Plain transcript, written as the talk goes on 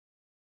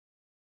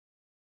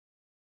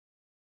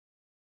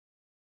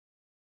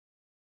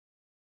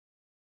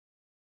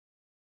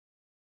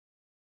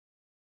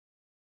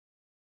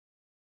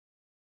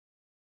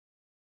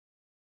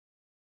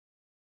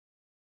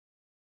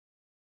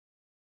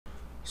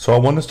So I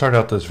want to start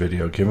out this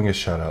video giving a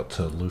shout out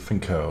to Loof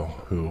 & Co,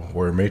 who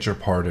were a major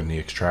part in the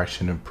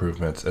extraction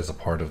improvements as a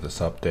part of this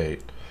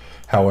update.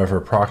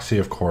 However, Proxy,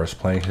 of course,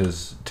 playing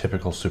his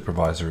typical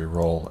supervisory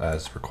role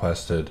as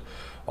requested,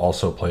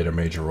 also played a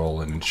major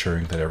role in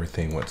ensuring that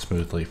everything went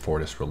smoothly for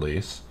this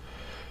release.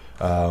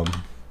 AR,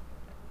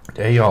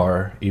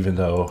 even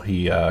though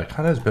he kind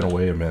of has been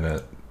away a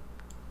minute,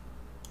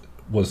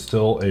 was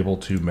still able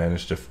to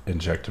manage to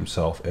inject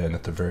himself in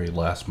at the very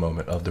last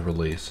moment of the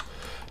release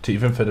to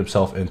even fit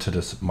himself into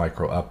this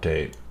micro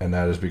update, and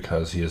that is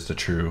because he is the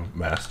true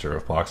master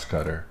of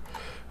Boxcutter.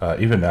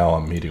 Even now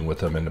I'm meeting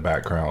with him in the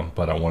background,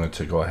 but I wanted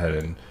to go ahead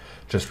and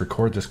just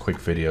record this quick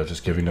video,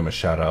 just giving him a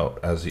shout out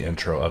as the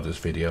intro of this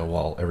video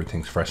while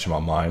everything's fresh in my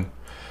mind.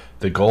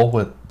 The goal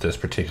with this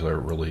particular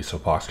release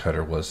of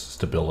Boxcutter was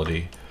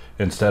stability.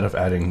 Instead of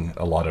adding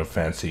a lot of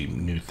fancy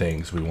new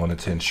things, we wanted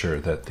to ensure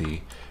that the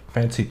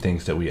fancy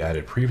things that we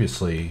added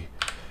previously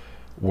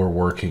were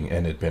working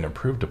and had been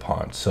improved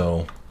upon.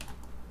 So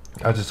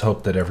I just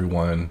hope that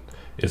everyone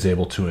is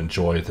able to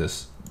enjoy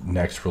this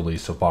next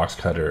release of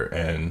Boxcutter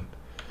and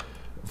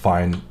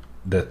find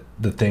that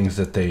the things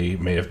that they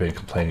may have been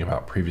complaining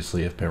about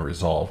previously have been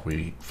resolved.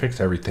 We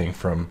fixed everything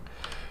from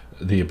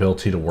the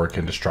ability to work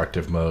in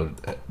destructive mode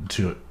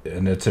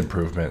and its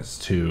improvements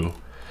to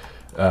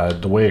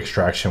the way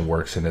extraction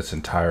works in its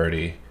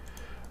entirety.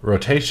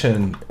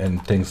 Rotation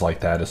and things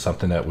like that is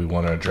something that we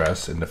want to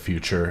address in the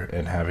future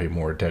and have a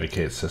more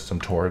dedicated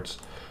system towards.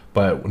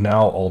 But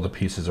now all the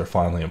pieces are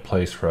finally in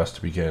place for us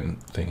to begin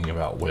thinking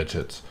about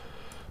widgets.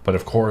 But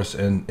of course,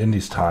 in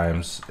these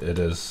times, it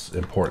is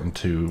important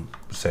to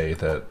say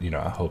that,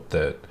 I hope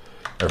that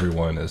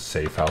everyone is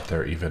safe out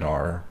there, even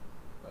our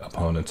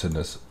opponents in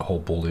this whole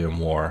bullion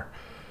war.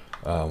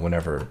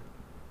 Whenever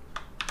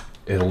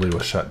Italy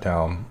was shut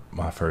down,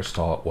 my first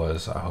thought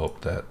was, I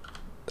hope that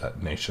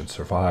that nation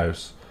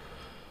survives.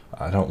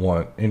 I don't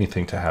want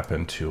anything to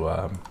happen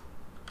to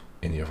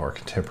any of our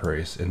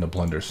contemporaries in the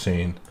Blender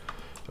scene.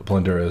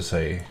 Blender is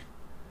a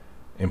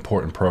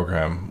important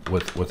program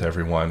with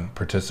everyone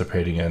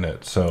participating in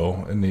it.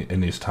 So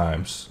in these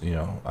times,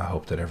 I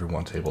hope that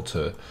everyone's able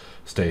to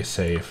stay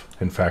safe.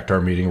 In fact,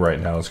 our meeting right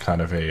now is kind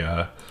of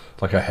a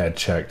like a head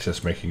check,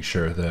 just making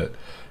sure that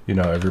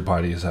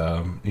everybody's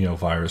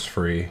virus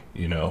free.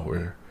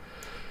 We're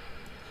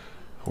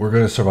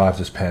going to survive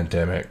this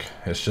pandemic.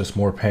 It's just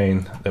more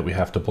pain that we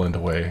have to blend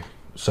away.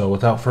 So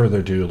without further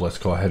ado, let's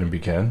go ahead and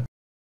begin.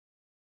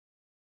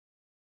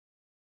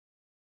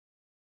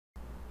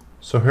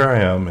 So here I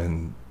am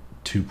in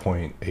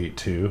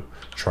 2.82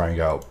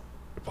 trying out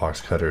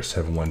Boxcutter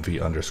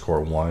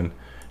 71V_1,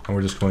 and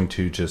we're just going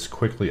to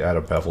quickly add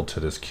a bevel to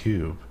this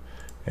cube.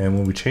 And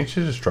when we change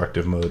to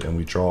destructive mode and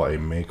we draw a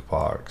make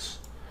box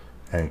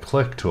and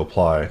click to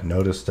apply,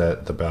 notice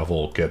that the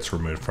bevel gets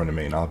removed from the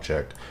main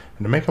object.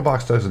 And the make a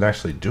box doesn't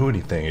actually do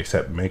anything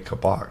except make a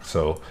box.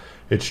 So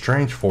it's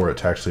strange for it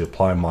to actually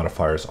apply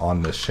modifiers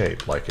on this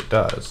shape like it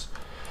does.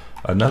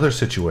 Another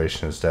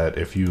situation is that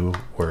if you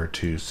were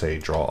to, say,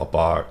 draw a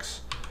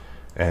box,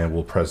 and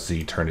we'll press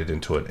Z, turn it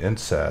into an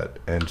inset,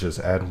 and just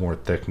add more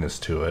thickness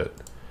to it,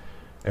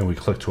 and we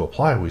click to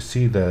apply, we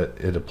see that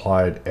it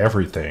applied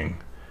everything.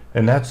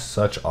 And that's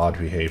such odd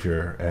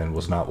behavior and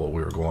was not what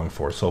we were going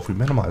for. So if we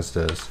minimize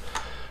this,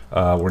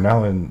 we're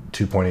now in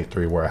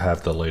 2.83 where I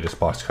have the latest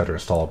Boxcutter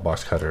installed,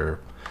 Boxcutter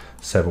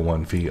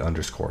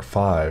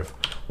 71V_5.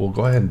 We'll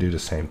go ahead and do the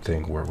same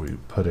thing where we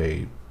put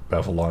a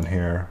bevel on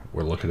here.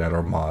 We're looking at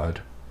our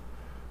mod.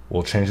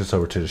 We'll change this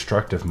over to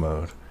destructive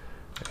mode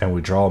and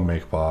we draw a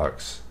make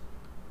box.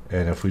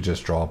 And if we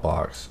just draw a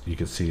box, you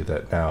can see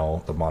that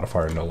now the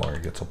modifier no longer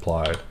gets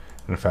applied.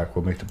 And in fact,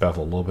 we'll make the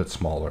bevel a little bit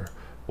smaller.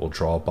 We'll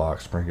draw a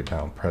box, bring it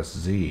down, press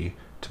Z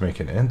to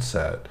make an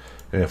inset.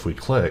 And if we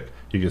click,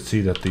 you can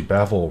see that the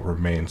bevel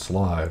remains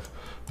live,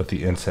 but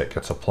the inset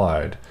gets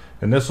applied.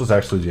 And this was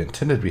actually the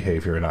intended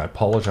behavior, and I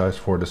apologize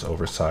for this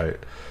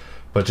oversight.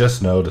 But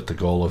just know that the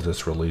goal of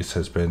this release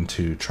has been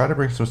to try to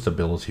bring some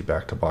stability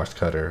back to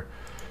Boxcutter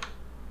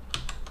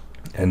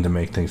and to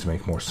make things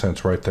make more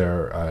sense. Right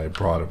there, I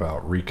brought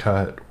about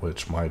recut,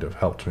 which might have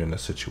helped me in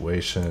this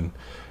situation.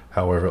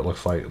 However, it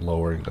looks like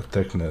lowering the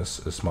thickness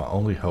is my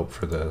only hope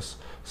for this.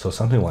 So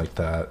something like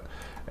that.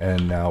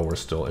 And now we're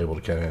still able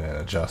to get in and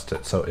adjust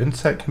it. So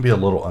inset can be a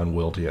little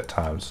unwieldy at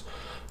times,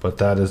 but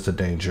that is the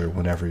danger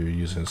whenever you're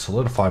using a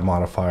solidify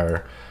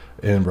modifier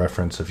in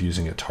reference of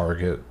using a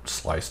target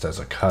sliced as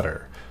a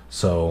cutter.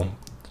 So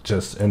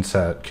just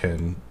inset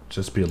can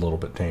just be a little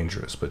bit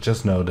dangerous, but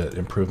just know that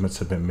improvements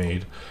have been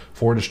made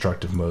for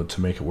destructive mode to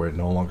make it where it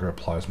no longer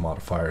applies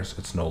modifiers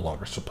it's no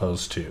longer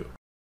supposed to.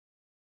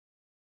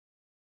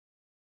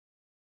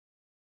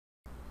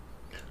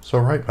 So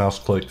right mouse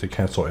click to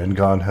cancel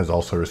Ngon has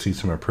also received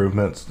some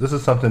improvements. This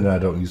is something that I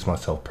don't use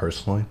myself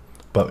personally,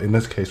 but in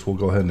this case we'll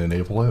go ahead and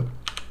enable it,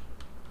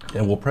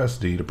 and we'll press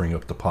D to bring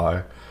up the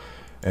pie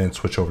and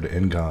switch over to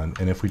Ngon.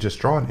 And if we just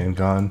draw an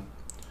Ngon,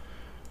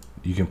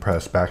 you can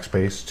press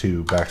backspace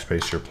to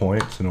backspace your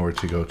points in order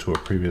to go to a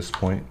previous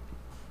point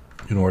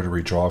in order to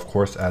redraw, of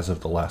course, as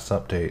of the last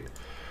update.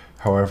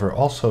 However,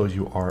 also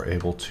you are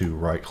able to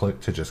right click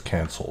to just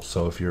cancel.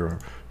 So if you're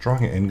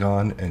drawing an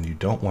end and you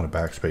don't want to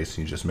backspace and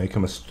you just make a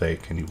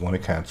mistake and you want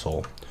to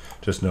cancel,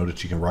 just know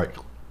that you can right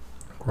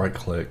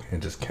click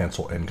and just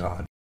cancel end.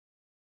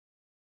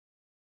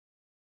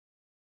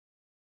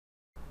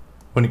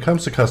 When it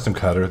comes to custom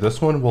cutter,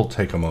 this one will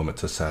take a moment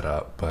to set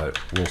up, but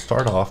we'll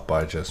start off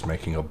by just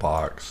making a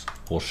box.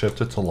 We'll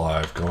shift it to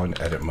live, go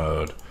in edit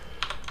mode,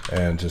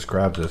 and just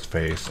grab this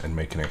face and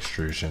make an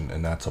extrusion,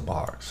 and that's a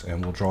box.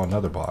 And we'll draw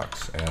another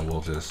box, and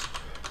we'll just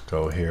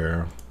go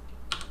here,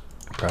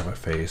 grab a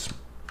face,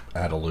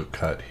 add a loop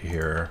cut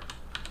here,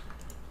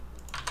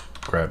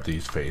 grab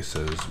these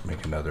faces,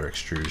 make another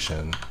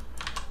extrusion,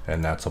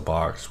 and that's a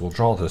box. We'll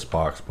draw this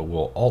box, but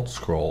we'll alt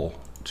scroll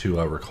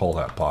to recall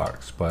that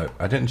box, but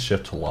I didn't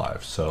shift to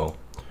live, so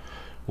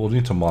we'll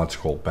need to mod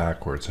scroll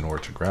backwards in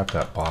order to grab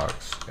that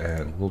box,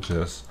 and we'll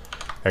just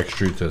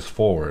extrude this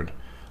forward.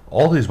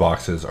 All these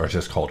boxes are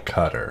just called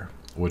cutter,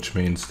 which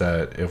means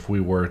that if we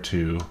were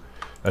to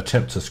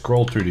attempt to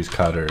scroll through these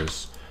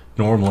cutters,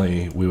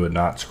 normally we would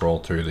not scroll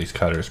through these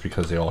cutters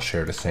because they all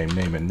share the same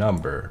name and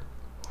number.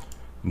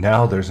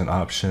 Now there's an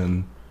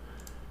option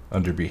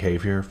under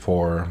behavior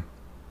for,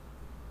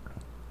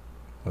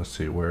 let's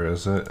see, where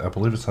is it? I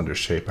believe it's under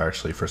shape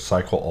actually, for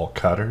cycle all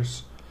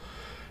cutters.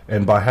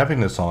 And by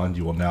having this on,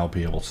 you will now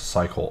be able to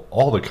cycle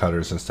all the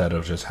cutters instead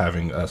of just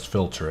having us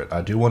filter it.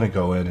 I do want to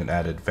go in and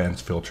add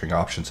advanced filtering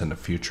options in the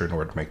future in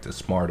order to make this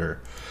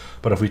smarter.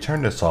 But if we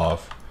turn this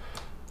off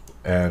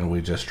and we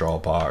just draw a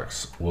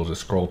box, we'll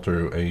just scroll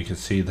through, and you can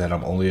see that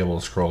I'm only able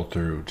to scroll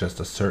through just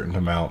a certain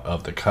amount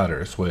of the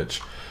cutters,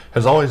 which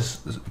has always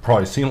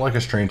probably seemed like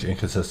a strange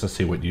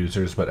inconsistency with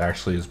users, but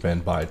actually has been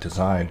by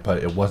design,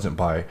 but it wasn't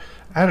by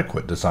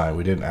adequate design.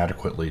 We didn't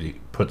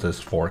adequately put this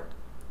forth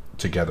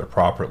together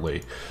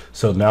properly.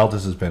 So now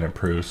this has been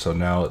improved. So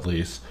now at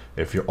least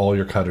if all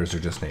your cutters are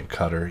just named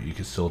cutter, you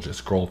can still just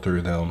scroll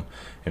through them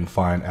and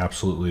find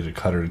absolutely the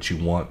cutter that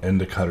you want in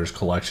the cutters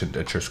collection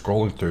that you're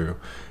scrolling through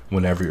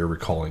whenever you're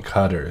recalling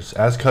cutters.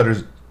 As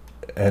cutters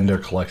and their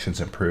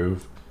collections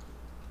improve,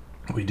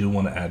 we do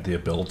want to add the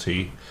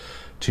ability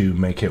to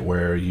make it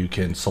where you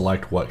can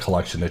select what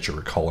collection that you're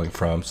recalling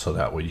from, so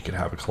that way you can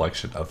have a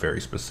collection of very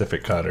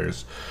specific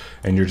cutters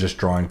and you're just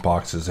drawing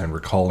boxes and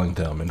recalling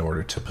them in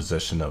order to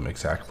position them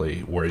exactly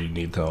where you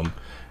need them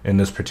in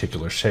this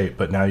particular shape.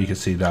 But now you can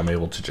see that I'm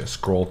able to just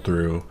scroll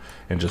through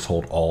and just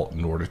hold Alt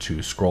in order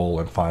to scroll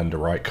and find the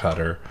right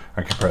cutter.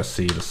 I can press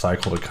C to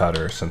cycle the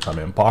cutter since I'm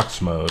in box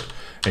mode,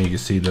 and you can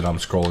see that I'm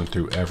scrolling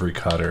through every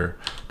cutter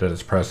that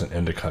is present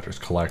in the cutters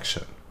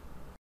collection.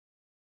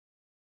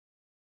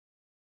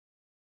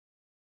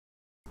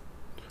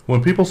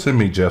 When people send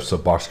me GIFs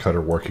of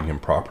Boxcutter working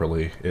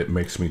improperly, it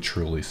makes me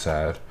truly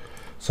sad.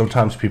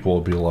 Sometimes people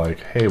will be like,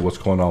 hey, what's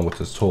going on with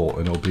this tool?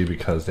 And it'll be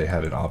because they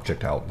had an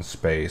object out in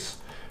space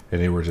and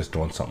they were just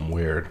doing something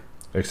weird.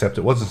 Except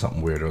it wasn't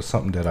something weird, it was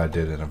something that I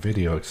did in a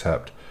video,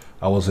 except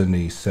I was in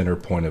the center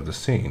point of the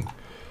scene.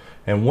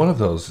 And one of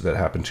those that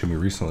happened to me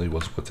recently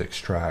was with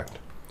extract.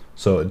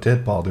 So it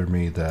did bother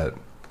me that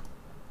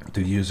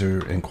the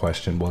user in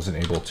question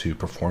wasn't able to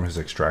perform his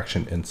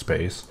extraction in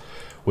space,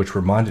 which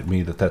reminded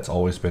me that that's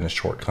always been a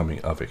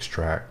shortcoming of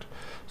extract.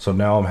 So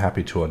now I'm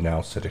happy to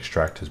announce that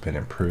extract has been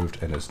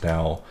improved and is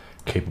now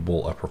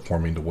capable of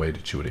performing the way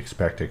that you would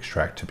expect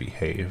extract to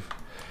behave.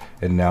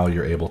 And now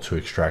you're able to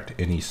extract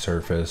any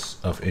surface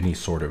of any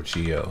sort of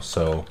geo.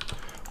 So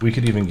we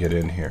could even get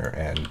in here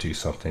and do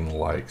something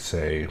like,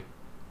 say,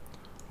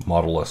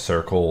 model a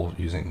circle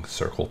using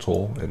circle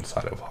tool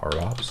inside of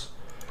HardOps,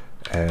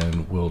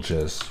 and we'll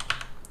just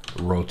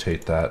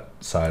rotate that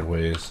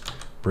sideways,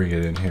 bring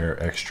it in here,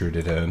 extrude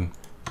it in.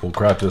 We'll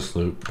grab this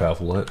loop,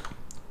 bevel it,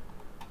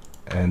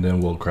 and then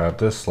we'll grab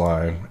this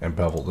line and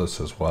bevel this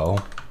as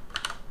well.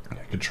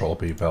 Control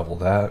B, bevel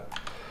that.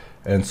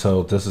 And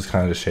so this is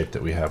kind of the shape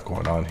that we have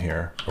going on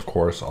here. Of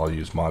course, I'll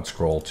use mod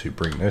scroll to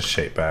bring this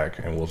shape back,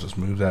 and we'll just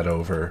move that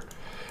over.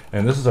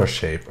 And this is our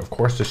shape. Of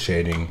course, the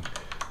shading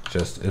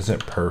just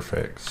isn't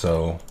perfect,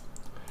 so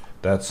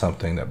that's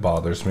something that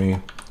bothers me.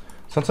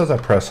 Sometimes I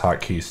press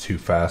hotkeys too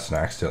fast and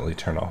accidentally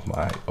turn off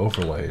my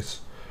overlays.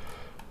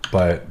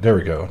 But there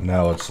we go,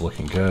 now it's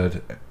looking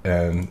good.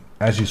 And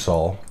as you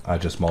saw, I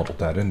just modeled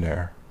that in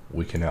there.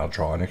 We can now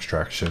draw an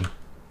extraction,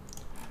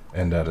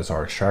 and that is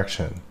our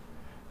extraction.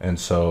 And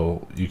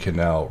so you can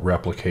now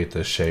replicate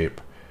this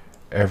shape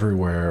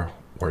everywhere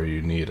where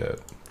you need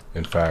it.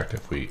 In fact,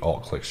 if we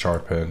alt click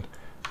sharpen,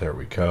 there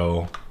we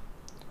go.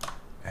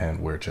 And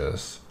we're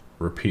just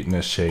repeating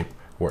this shape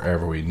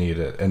wherever we need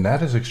it. And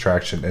that is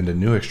extraction, and the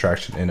new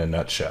extraction in a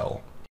nutshell.